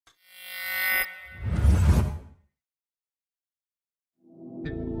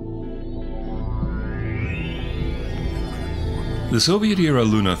The Soviet-era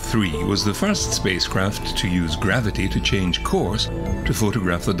Luna 3 was the first spacecraft to use gravity to change course to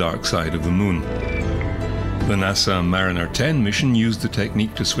photograph the dark side of the Moon. The NASA Mariner 10 mission used the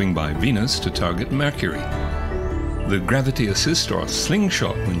technique to swing by Venus to target Mercury. The gravity assist or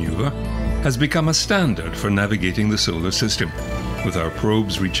slingshot maneuver has become a standard for navigating the solar system, with our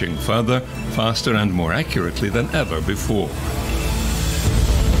probes reaching further, faster and more accurately than ever before.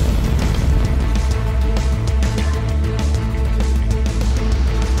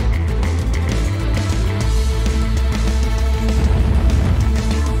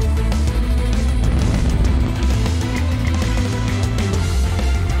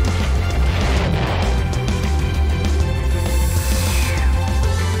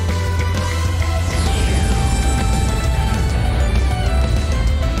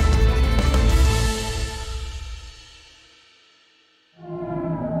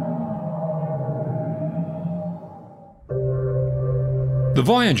 The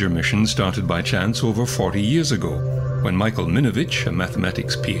Voyager mission started by chance over 40 years ago, when Michael Minovich, a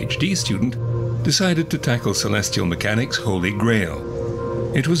mathematics PhD student, decided to tackle celestial mechanics' holy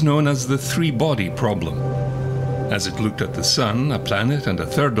grail. It was known as the three-body problem, as it looked at the Sun, a planet and a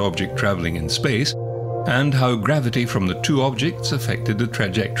third object traveling in space, and how gravity from the two objects affected the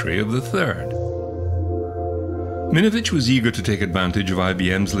trajectory of the third. Minovich was eager to take advantage of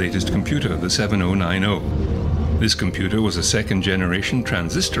IBM's latest computer, the 7090. This computer was a second-generation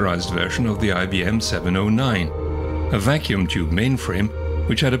transistorized version of the IBM 709, a vacuum tube mainframe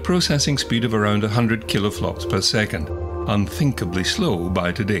which had a processing speed of around 100 kiloflops per second, unthinkably slow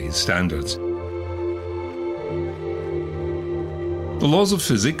by today's standards. The laws of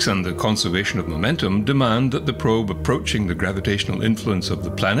physics and the conservation of momentum demand that the probe approaching the gravitational influence of the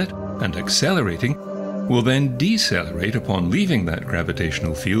planet and accelerating will then decelerate upon leaving that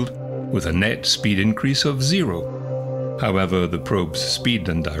gravitational field with a net speed increase of 0. However, the probe's speed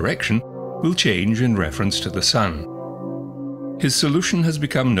and direction will change in reference to the Sun. His solution has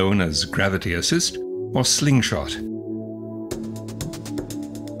become known as gravity assist or slingshot.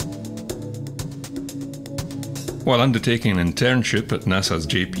 While undertaking an internship at NASA's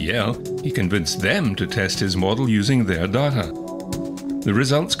JPL, he convinced them to test his model using their data. The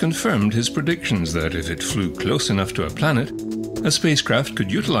results confirmed his predictions that if it flew close enough to a planet, a spacecraft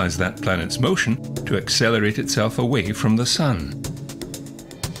could utilize that planet's motion to accelerate itself away from the Sun.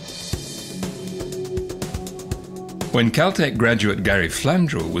 When Caltech graduate Gary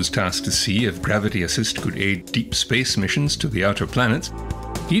Flandreau was tasked to see if gravity assist could aid deep space missions to the outer planets,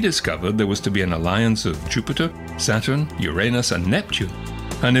 he discovered there was to be an alliance of Jupiter, Saturn, Uranus and Neptune,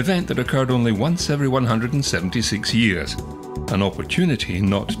 an event that occurred only once every 176 years, an opportunity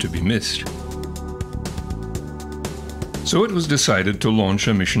not to be missed. So it was decided to launch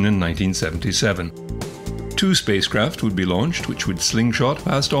a mission in 1977. 2 spacecraft would be launched which would slingshot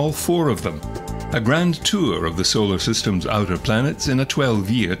past all 4 of them, a grand tour of the solar system's outer planets in a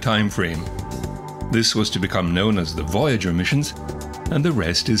 12-year time frame. This was to become known as the Voyager missions, and the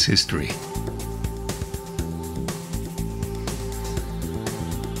rest is history.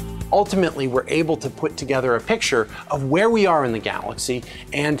 Ultimately, we're able to put together a picture of where we are in the galaxy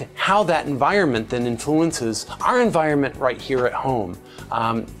and how that environment then influences our environment right here at home.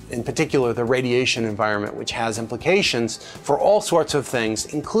 In particular, the radiation environment, which has implications for all sorts of things,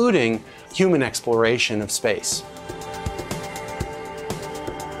 including human exploration of space.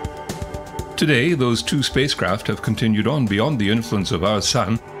 Today, those 2 spacecraft have continued on beyond the influence of our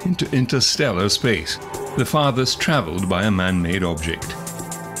Sun into interstellar space, the farthest traveled by a man-made object.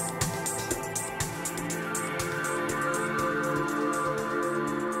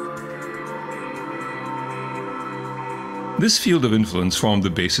 This field of influence formed the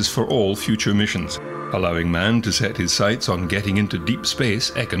basis for all future missions, allowing man to set his sights on getting into deep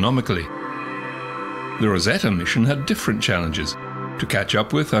space economically. The Rosetta mission had different challenges: to catch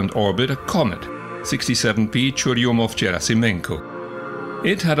up with and orbit a comet, 67P Churyumov-Gerasimenko.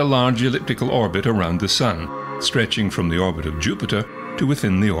 It had a large elliptical orbit around the Sun, stretching from the orbit of Jupiter to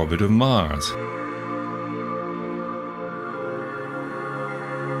within the orbit of Mars.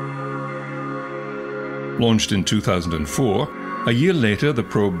 Launched in 2004, a year later the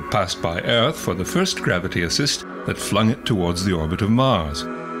probe passed by Earth for the first gravity assist that flung it towards the orbit of Mars.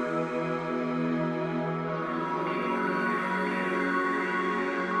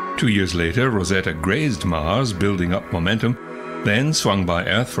 Two years later, Rosetta grazed Mars, building up momentum, then swung by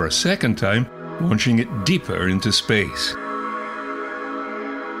Earth for a second time, launching it deeper into space.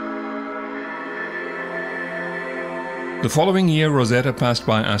 The following year, Rosetta passed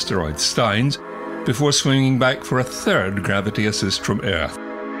by asteroid Steins, before swinging back for a third gravity assist from Earth.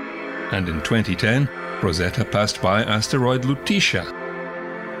 And in 2010, Rosetta passed by asteroid Lutetia.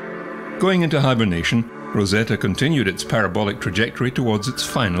 Going into hibernation, Rosetta continued its parabolic trajectory towards its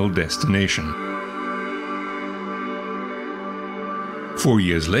final destination. 4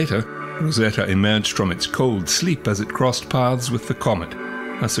 years later, Rosetta emerged from its cold sleep as it crossed paths with the comet,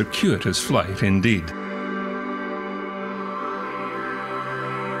 a circuitous flight indeed.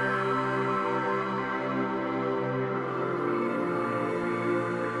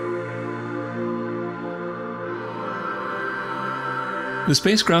 The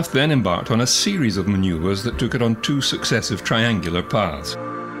spacecraft then embarked on a series of maneuvers that took it on 2 successive triangular paths.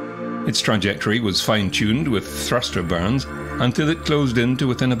 Its trajectory was fine-tuned with thruster burns until it closed in to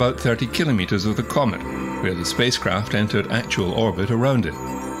within about 30 kilometers of the comet, where the spacecraft entered actual orbit around it.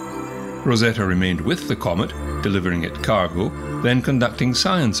 Rosetta remained with the comet, delivering it cargo, then conducting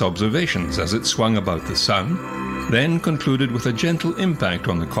science observations as it swung about the Sun, then concluded with a gentle impact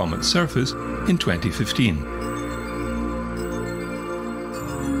on the comet's surface in 2015.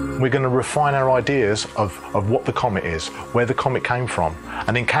 We're going to refine our ideas of what the comet is, where the comet came from,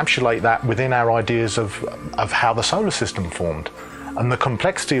 and encapsulate that within our ideas of how the solar system formed. And the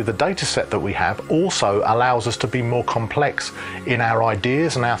complexity of the data set that we have also allows us to be more complex in our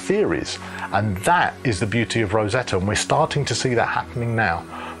ideas and our theories. And that is the beauty of Rosetta, and we're starting to see that happening now,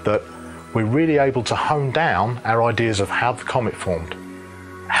 that we're really able to hone down our ideas of how the comet formed,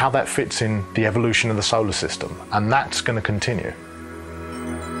 how that fits in the evolution of the solar system, and that's going to continue.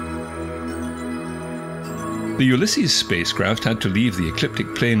 The Ulysses spacecraft had to leave the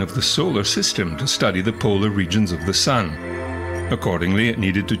ecliptic plane of the solar system to study the polar regions of the Sun. Accordingly, it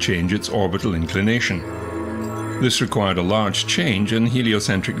needed to change its orbital inclination. This required a large change in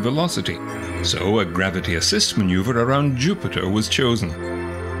heliocentric velocity, so a gravity assist maneuver around Jupiter was chosen.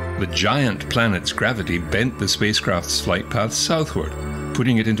 The giant planet's gravity bent the spacecraft's flight path southward,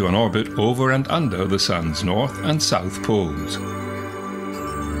 putting it into an orbit over and under the Sun's north and south poles.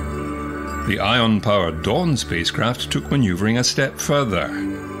 The ion-powered Dawn spacecraft took maneuvering a step further.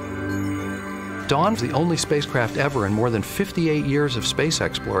 Dawn's the only spacecraft ever in more than 58 years of space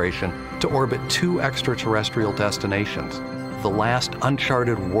exploration to orbit 2 extraterrestrial destinations, the last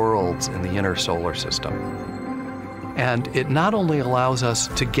uncharted worlds in the inner solar system. And it not only allows us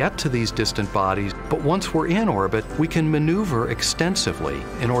to get to these distant bodies, but once we're in orbit, we can maneuver extensively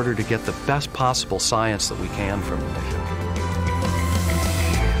in order to get the best possible science that we can from the mission.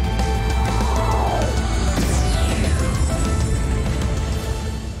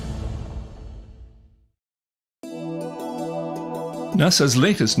 NASA's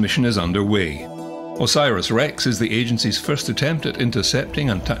latest mission is underway. OSIRIS-REx is the agency's first attempt at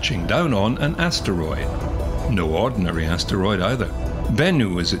intercepting and touching down on an asteroid. No ordinary asteroid either.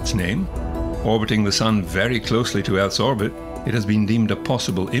 Bennu is its name. Orbiting the Sun very closely to Earth's orbit, it has been deemed a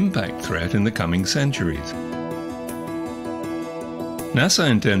possible impact threat in the coming centuries. NASA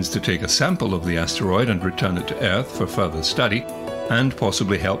intends to take a sample of the asteroid and return it to Earth for further study, and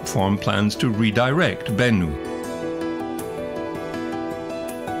possibly help form plans to redirect Bennu.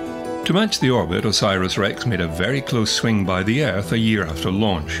 To match the orbit, OSIRIS-REx made a very close swing by the Earth a year after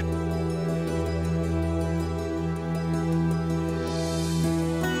launch.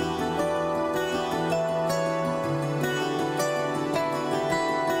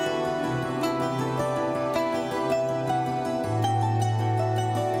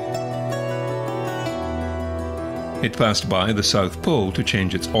 It passed by the South Pole to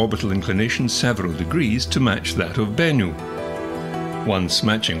change its orbital inclination several degrees to match that of Bennu. Once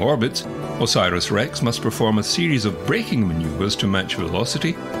matching orbits, OSIRIS-REx must perform a series of braking maneuvers to match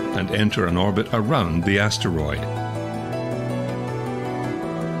velocity and enter an orbit around the asteroid.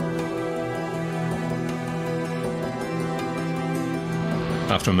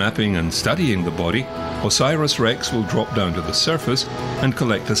 After mapping and studying the body, OSIRIS-REx will drop down to the surface and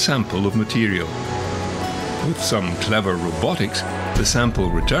collect a sample of material. With some clever robotics, the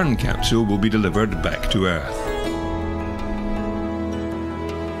sample return capsule will be delivered back to Earth.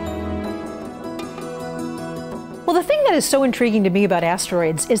 Well, the thing that is so intriguing to me about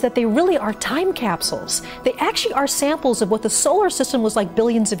asteroids is that they really are time capsules. They actually are samples of what the solar system was like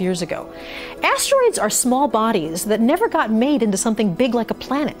billions of years ago. Asteroids are small bodies that never got made into something big like a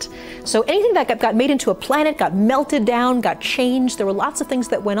planet. So anything that got made into a planet got melted down, got changed. There were lots of things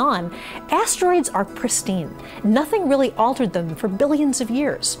that went on. Asteroids are pristine. Nothing really altered them for billions of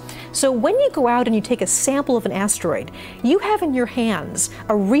years. So when you go out and you take a sample of an asteroid, you have in your hands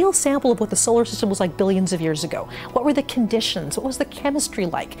a real sample of what the solar system was like billions of years ago. What were they the conditions? What was the chemistry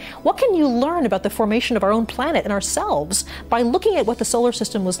like? What can you learn about the formation of our own planet and ourselves by looking at what the solar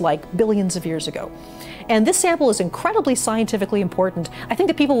system was like billions of years ago? And this sample is incredibly scientifically important. I think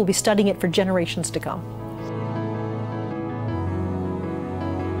that people will be studying it for generations to come.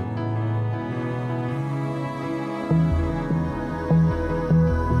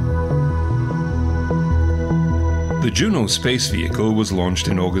 The Juno space vehicle was launched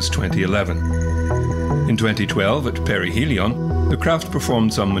in August 2011. In 2012, at perihelion, the craft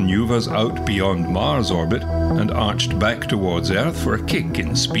performed some maneuvers out beyond Mars orbit and arched back towards Earth for a kick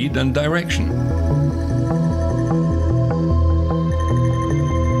in speed and direction.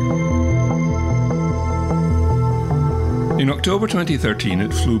 In October 2013,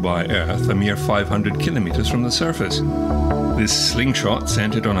 it flew by Earth a mere 500 kilometers from the surface. This slingshot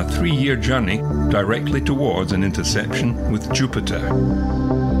sent it on a 3-year journey directly towards an intersection with Jupiter.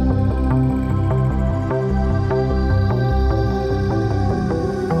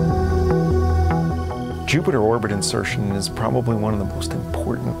 Jupiter orbit insertion is probably one of the most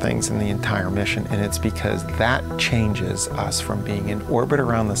important things in the entire mission, and it's because that changes us from being in orbit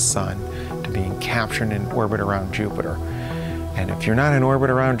around the Sun to being captured in orbit around Jupiter. And if you're not in orbit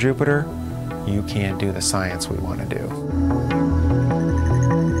around Jupiter, you can't do the science we want to do.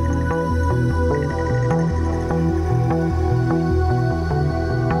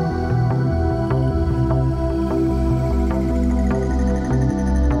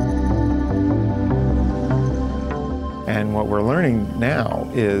 And what we're learning now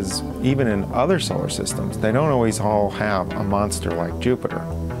is even in other solar systems, they don't always all have a monster like Jupiter.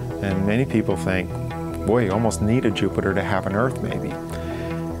 And many people think, boy, you almost need a Jupiter to have an Earth maybe.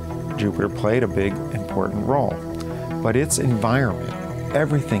 Jupiter played a big, important role. But its environment,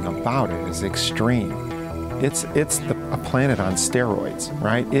 everything about it is extreme. It's a planet on steroids,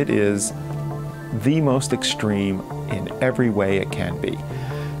 right? It is the most extreme in every way it can be.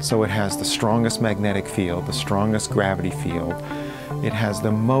 So it has the strongest magnetic field, the strongest gravity field. It has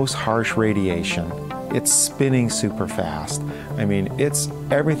the most harsh radiation. It's spinning super fast. I mean,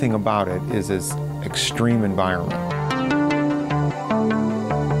 everything about it is this extreme environment.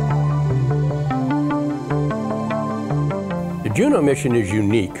 The Juno mission is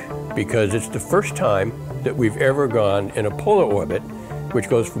unique because it's the first time that we've ever gone in a polar orbit, which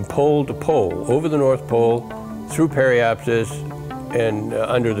goes from pole to pole, over the North Pole, through periapsis, and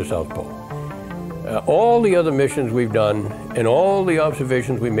under the South Pole. All the other missions we've done and all the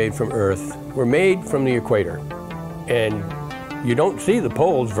observations we made from Earth were made from the equator. And you don't see the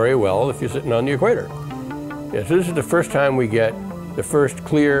poles very well if you're sitting on the equator. Yeah, so this is the first time we get the first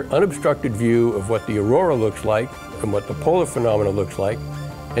clear, unobstructed view of what the aurora looks like and what the polar phenomena looks like.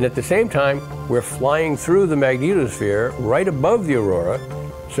 And at the same time, we're flying through the magnetosphere right above the aurora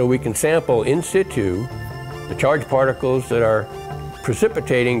so we can sample in situ the charged particles that are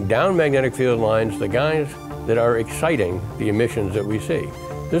precipitating down magnetic field lines, the guys that are exciting the emissions that we see.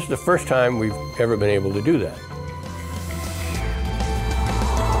 This is the first time we've ever been able to do that.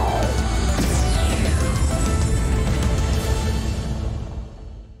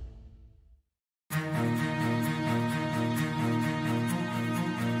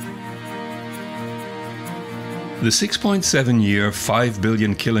 The 6.7-year, 5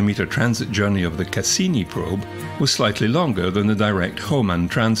 billion kilometer transit journey of the Cassini probe was slightly longer than the direct Hohmann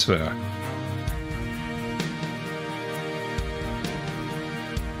transfer.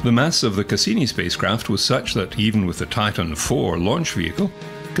 The mass of the Cassini spacecraft was such that even with the Titan IV launch vehicle,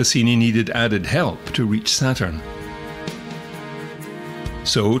 Cassini needed added help to reach Saturn.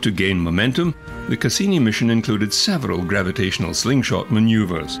 So, to gain momentum, the Cassini mission included several gravitational slingshot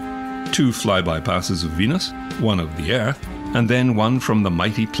maneuvers. 2 flyby passes of Venus, 1 of the Earth, and then 1 from the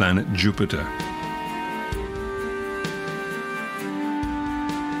mighty planet Jupiter.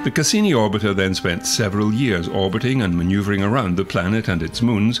 The Cassini orbiter then spent several years orbiting and maneuvering around the planet and its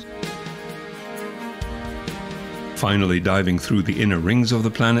moons, finally diving through the inner rings of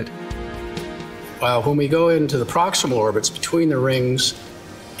the planet. When we go into the proximal orbits between the rings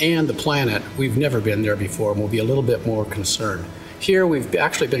and the planet, we've never been there before, and we'll be a little bit more concerned. Here, we've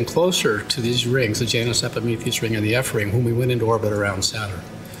actually been closer to these rings, the Janus Epimetheus ring and the F ring, when we went into orbit around Saturn.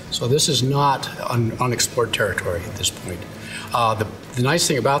 So this is not unexplored territory at this point. The nice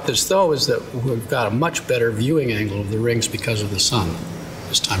thing about this, though, is that we've got a much better viewing angle of the rings because of the sun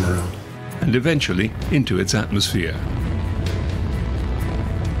this time around. And eventually into its atmosphere.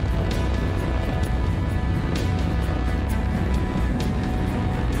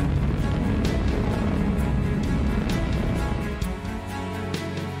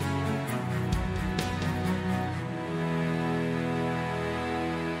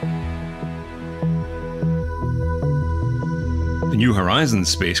 New Horizons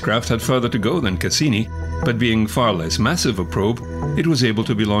spacecraft had further to go than Cassini, but being far less massive a probe, it was able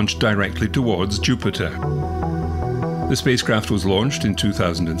to be launched directly towards Jupiter. The spacecraft was launched in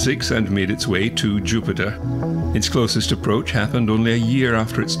 2006 and made its way to Jupiter. Its closest approach happened only a year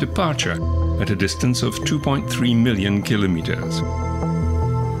after its departure, at a distance of 2.3 million kilometers.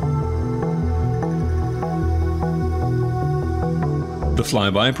 The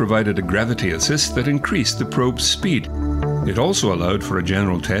flyby provided a gravity assist that increased the probe's speed. It also allowed for a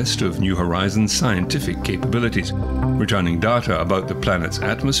general test of New Horizons' scientific capabilities, returning data about the planet's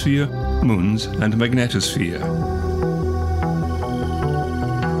atmosphere, moons, and magnetosphere.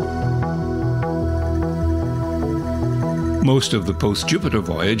 Most of the post-Jupiter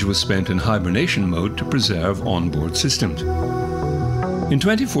voyage was spent in hibernation mode to preserve onboard systems. In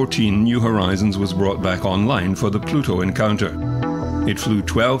 2014, New Horizons was brought back online for the Pluto encounter. It flew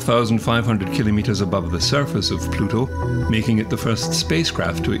 12,500 kilometers above the surface of Pluto, making it the first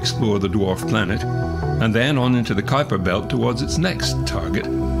spacecraft to explore the dwarf planet, and then on into the Kuiper Belt towards its next target,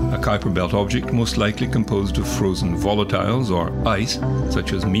 a Kuiper Belt object most likely composed of frozen volatiles or ice,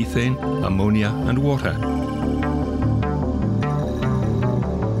 such as methane, ammonia, and water.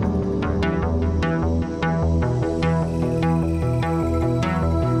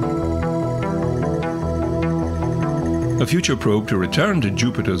 A future probe to return to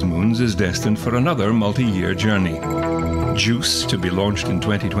Jupiter's moons is destined for another multi-year journey. JUICE, to be launched in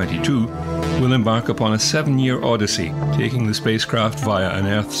 2022, will embark upon a 7-year odyssey, taking the spacecraft via an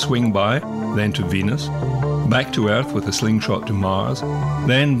Earth swing-by, then to Venus, back to Earth with a slingshot to Mars,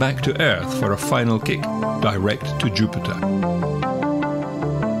 then back to Earth for a final kick, direct to Jupiter.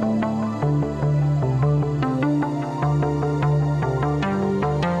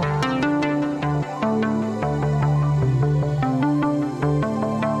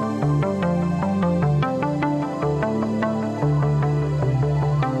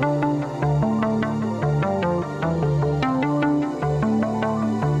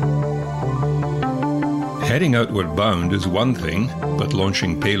 Heading outward bound is one thing, but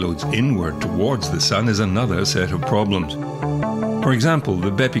launching payloads inward towards the Sun is another set of problems. For example,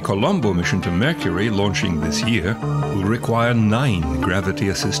 the Bepi Colombo mission to Mercury, launching this year, will require 9 gravity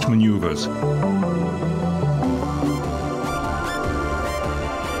assist maneuvers.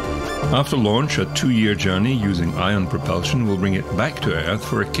 After launch, a 2-year journey using ion propulsion will bring it back to Earth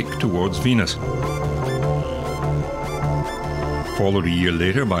for a kick towards Venus, followed a year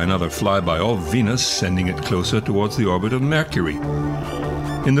later by another flyby of Venus, sending it closer towards the orbit of Mercury.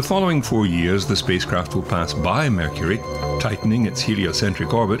 In the following 4 years, the spacecraft will pass by Mercury, tightening its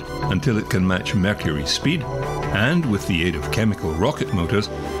heliocentric orbit until it can match Mercury's speed, and with the aid of chemical rocket motors,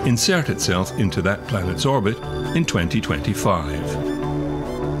 insert itself into that planet's orbit in 2025.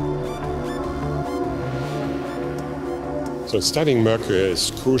 So studying Mercury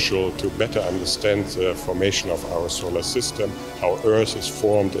is crucial to better understand the formation of our solar system, how Earth is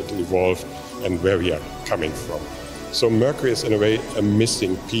formed and evolved, and where we are coming from. So Mercury is in a way a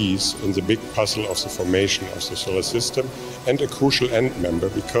missing piece in the big puzzle of the formation of the solar system, and a crucial end member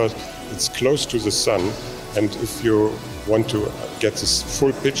because it's close to the Sun, and if you want to get this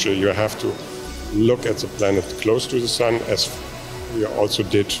full picture, you have to look at the planet close to the Sun, as we also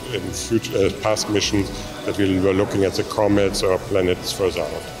did in past missions that we were looking at the comets or planets further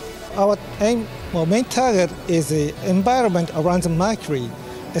out. Our main target is the environment around the Mercury,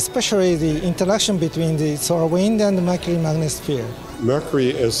 especially the interaction between the solar wind and the Mercury magnetosphere. Mercury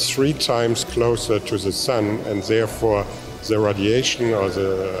is 3 times closer to the Sun, and therefore the radiation or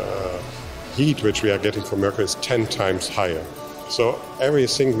the heat which we are getting from Mercury is 10 times higher. So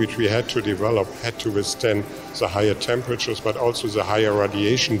everything which we had to develop had to withstand the higher temperatures, but also the higher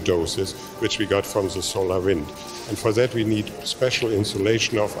radiation doses which we got from the solar wind. And for that we need special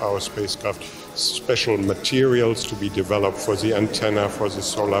insulation of our spacecraft, special materials to be developed for the antenna, for the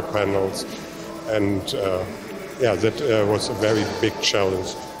solar panels. And that was a very big challenge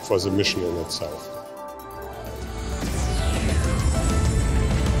for the mission in itself.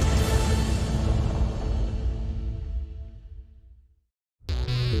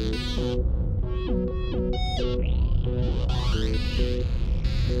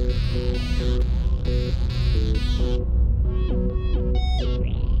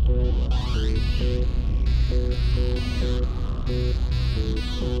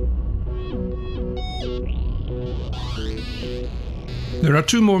 There are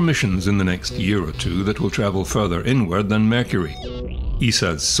 2 more missions in the next year or 2 that will travel further inward than Mercury: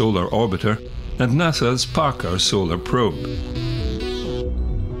 ESA's Solar Orbiter and NASA's Parker Solar Probe.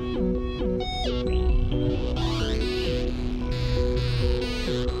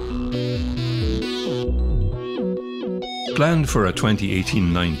 Planned for a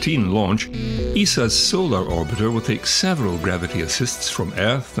 2018-19 launch, ESA's solar orbiter will take several gravity assists from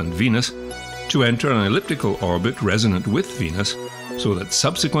Earth and Venus to enter an elliptical orbit resonant with Venus, so that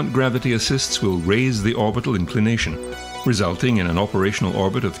subsequent gravity assists will raise the orbital inclination, resulting in an operational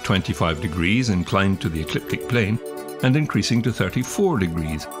orbit of 25 degrees inclined to the ecliptic plane and increasing to 34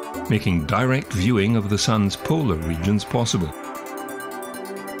 degrees, making direct viewing of the Sun's polar regions possible.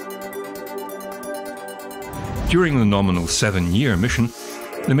 During the nominal 7-year mission,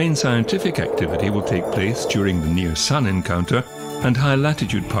 the main scientific activity will take place during the near-Sun encounter and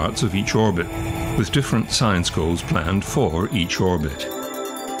high-latitude parts of each orbit, with different science goals planned for each orbit.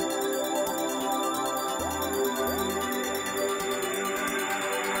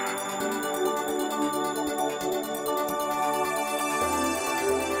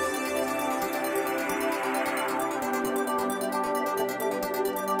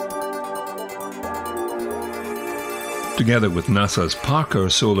 Together with NASA's Parker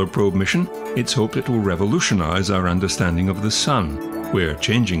Solar Probe mission, it's hoped it will revolutionize our understanding of the Sun, where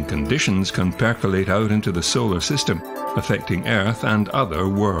changing conditions can percolate out into the solar system, affecting Earth and other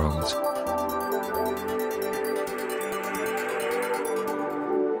worlds.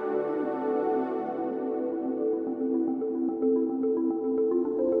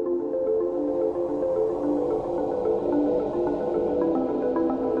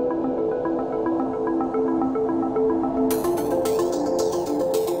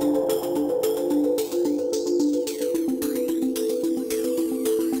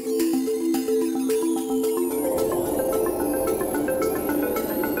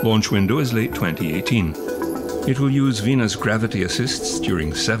 Launch window is late 2018. It will use Venus gravity assists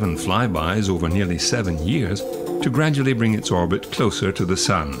during 7 flybys over nearly 7 years to gradually bring its orbit closer to the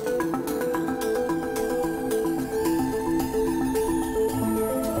Sun.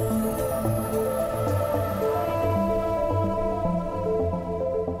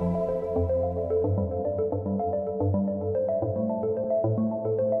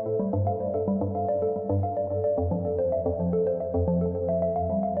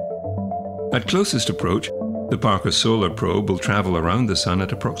 At closest approach, the Parker Solar Probe will travel around the Sun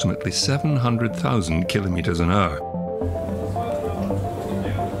at approximately 700,000 kilometers an hour.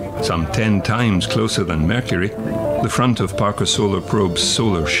 Some 10 times closer than Mercury, the front of Parker Solar Probe's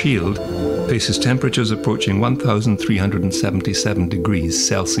solar shield faces temperatures approaching 1,377 degrees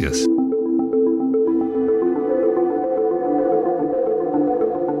Celsius.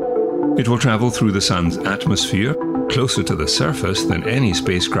 It will travel through the Sun's atmosphere, closer to the surface than any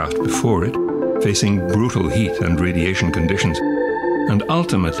spacecraft before it, facing brutal heat and radiation conditions, and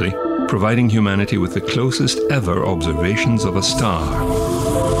ultimately providing humanity with the closest ever observations of a star.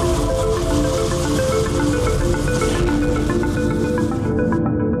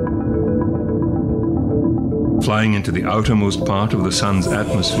 Flying into the outermost part of the Sun's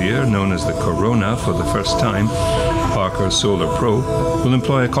atmosphere, known as the corona, for the first time, Parker's Solar Probe will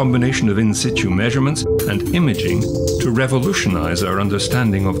employ a combination of in-situ measurements and imaging to revolutionize our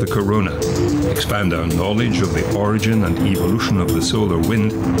understanding of the corona, expand our knowledge of the origin and evolution of the solar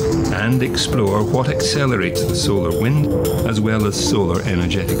wind, and explore what accelerates the solar wind as well as solar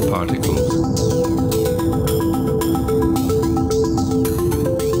energetic particles.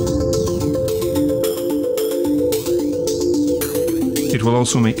 It will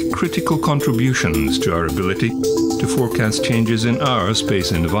also make critical contributions to our ability to forecast changes in our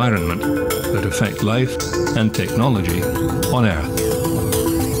space environment that affect life and technology on Earth.